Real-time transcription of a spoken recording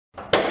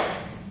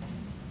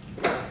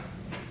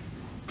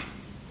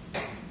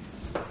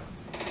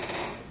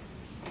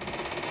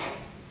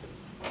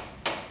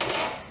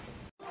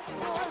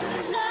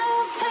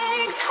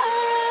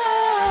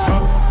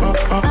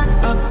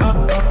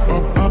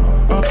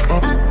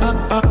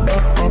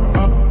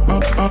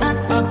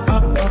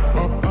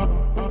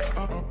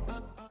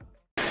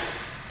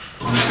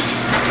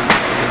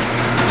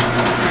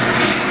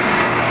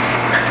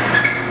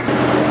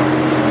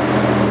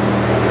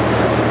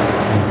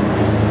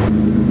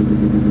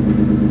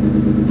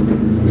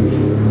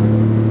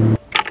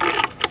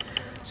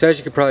So as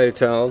you can probably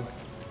tell,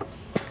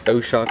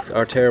 those shocks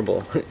are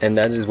terrible, and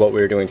that is what we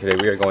are doing today.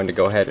 We are going to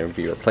go ahead and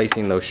be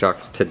replacing those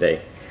shocks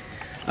today.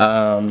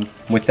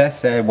 With that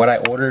said, what I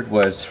ordered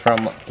was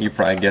from, you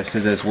probably guessed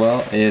it as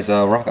well, is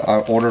I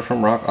ordered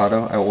from Rock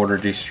Auto. I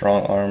ordered these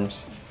strong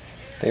arms.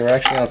 They were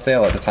actually on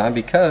sale at the time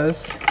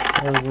because,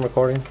 I'm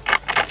recording?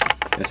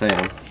 Yes, I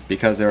am.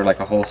 Because they were like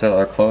a wholesale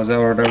or closeout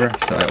or whatever,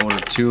 so I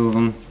ordered 2 of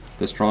them,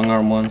 the strong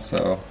arm ones.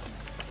 So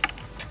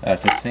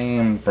it's the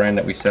same brand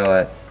that we sell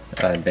at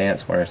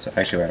Advance, where it's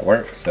actually at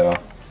work. So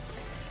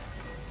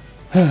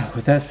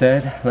with that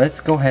said,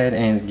 let's go ahead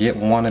and get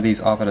one of these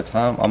off at a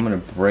time. I'm gonna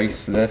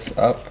brace this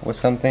up with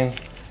something,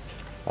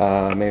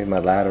 maybe my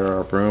ladder or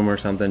a broom or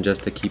something,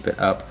 just to keep it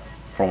up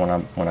for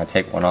when I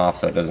take one off,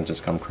 so it doesn't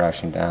just come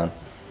crashing down,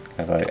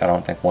 because I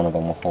don't think one of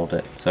them will hold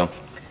it. So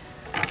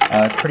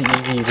it's pretty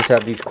easy. You just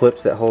have these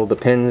clips that hold the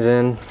pins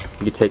in.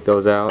 You take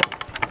those out,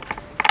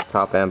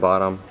 top and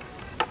bottom,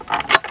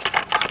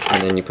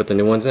 and then you put the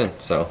new ones in.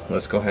 So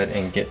let's go ahead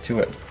and get to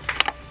it.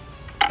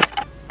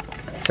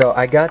 So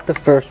I got the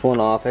first one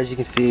off. As you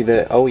can see,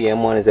 the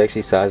OEM one is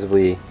actually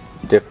sizably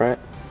different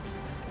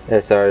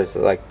as far as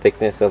like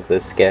thickness of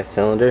this gas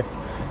cylinder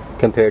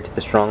compared to the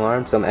strong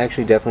arm. So I'm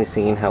actually definitely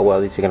seeing how well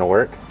these are going to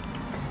work.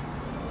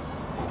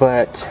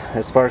 But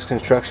as far as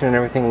construction and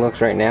everything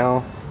looks right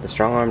now, the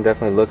strong arm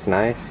definitely looks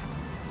nice.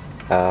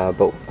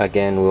 But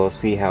again, we'll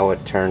see how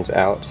it turns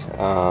out.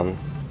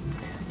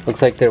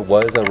 Looks like there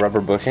was a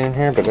rubber bushing in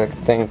here, but that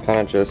thing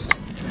kind of just,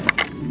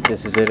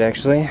 this is it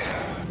actually,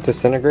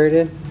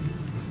 disintegrated.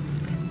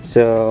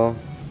 So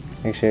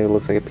actually it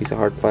looks like a piece of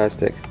hard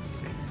plastic.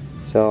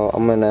 So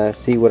I'm gonna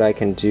see what I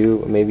can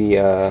do, maybe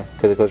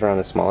because it goes around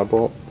the smaller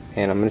bolt,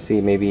 and I'm gonna see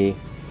maybe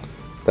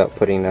about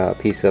putting a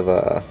piece of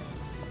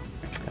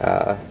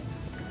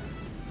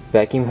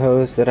vacuum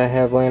hose that I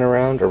have laying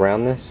around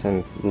this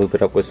and loop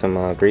it up with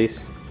some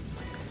grease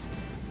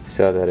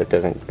so that it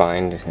doesn't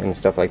bind and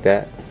stuff like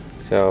that.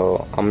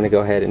 So I'm gonna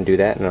go ahead and do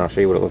that, and I'll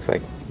show you what it looks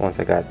like once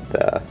I got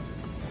the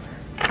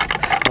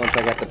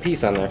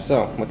piece on there.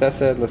 So with that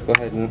said, let's go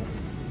ahead and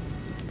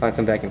find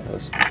some vacuum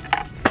hose.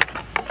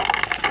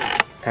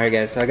 Alright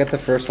guys, so I got the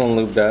first one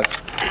lubed up.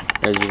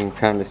 As you can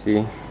kind of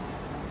see,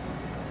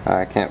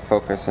 I can't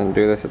focus and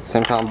do this at the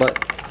same time, but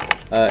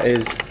it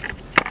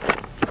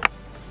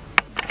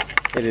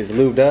is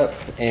lubed up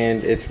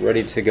and it's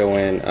ready to go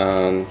in.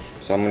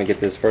 So I'm gonna get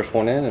this first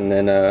one in, and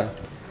then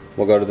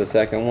we'll go to the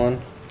second one.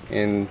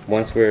 And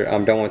once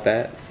I'm done with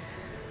that,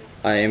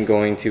 I am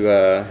going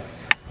to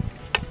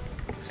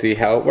see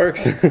how it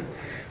works.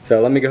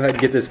 So let me go ahead and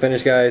get this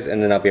finished, guys,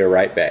 and then I'll be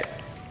right back.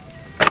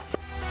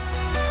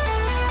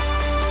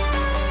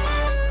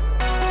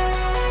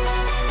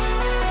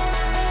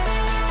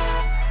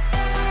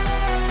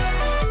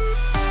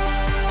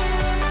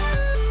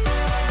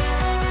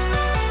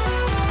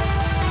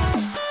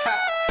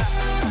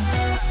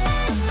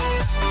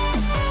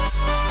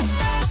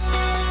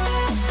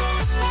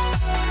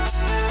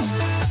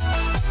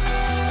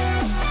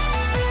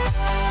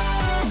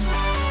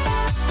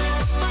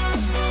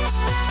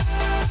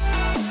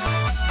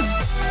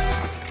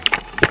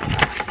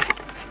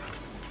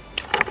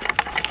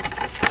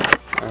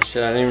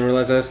 Shit, I didn't even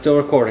realize I was still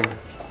recording.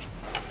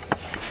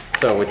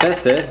 So with that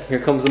said, here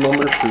comes the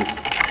moment of truth.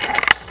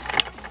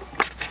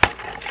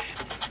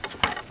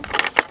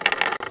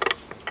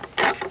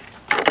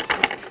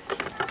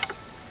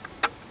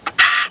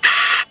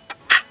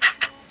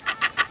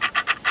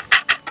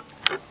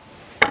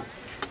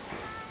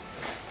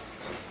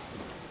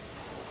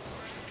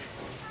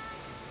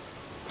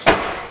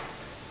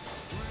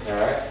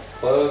 Alright,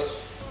 close.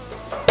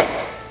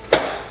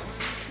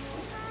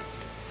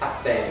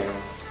 Hot damn.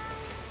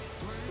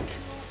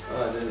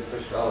 Oh, I didn't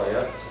push it all the way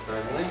up,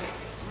 surprisingly.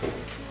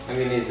 I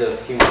mean, needs a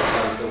few more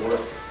times to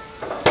work.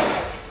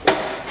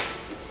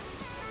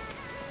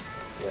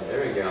 Yeah,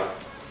 there we go.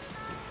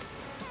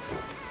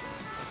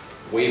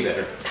 Way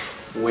better.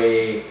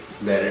 Way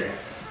better.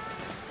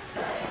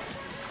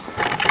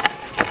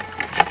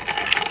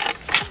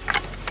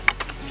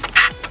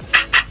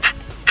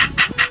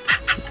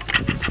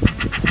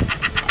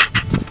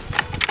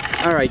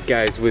 Alright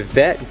guys, with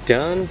that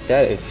done,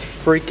 that is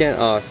freaking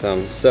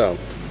awesome. So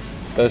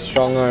those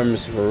strong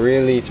arms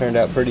really turned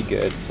out pretty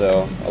good,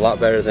 so a lot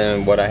better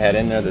than what I had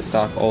in there. The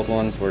stock old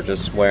ones were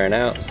just wearing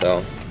out,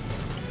 so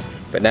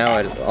but now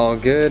it's all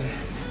good.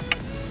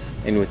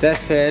 And with that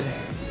said,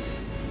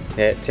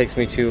 it takes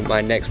me to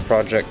my next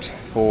project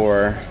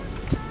for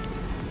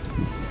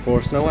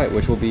Snow White,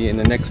 which will be in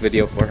the next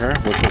video for her,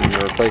 which will be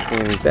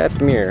replacing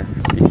that mirror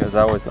because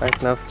I was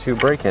nice enough to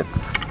break it.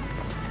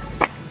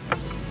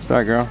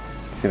 Sorry girl,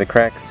 see the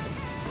cracks?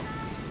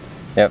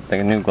 Yep,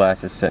 the new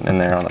glass is sitting in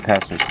there on the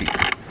passenger seat.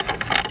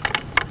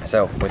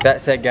 So with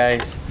that said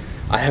guys,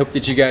 I hope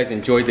that you guys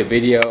enjoyed the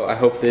video. I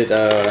hope that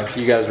if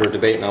you guys were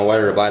debating on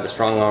whether to buy the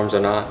strong arms or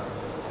not,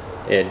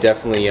 it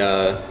definitely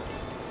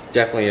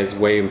is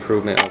way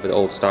improvement over the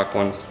old stock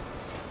ones.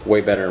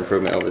 Way better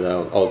improvement over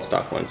the old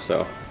stock ones.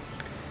 So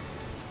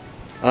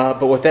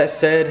but with that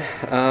said,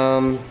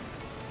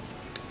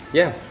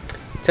 yeah,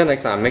 Till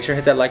next time, make sure to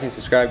hit that like and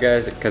subscribe,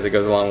 guys, because it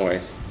goes a long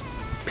ways.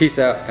 Peace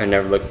out and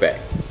never look back.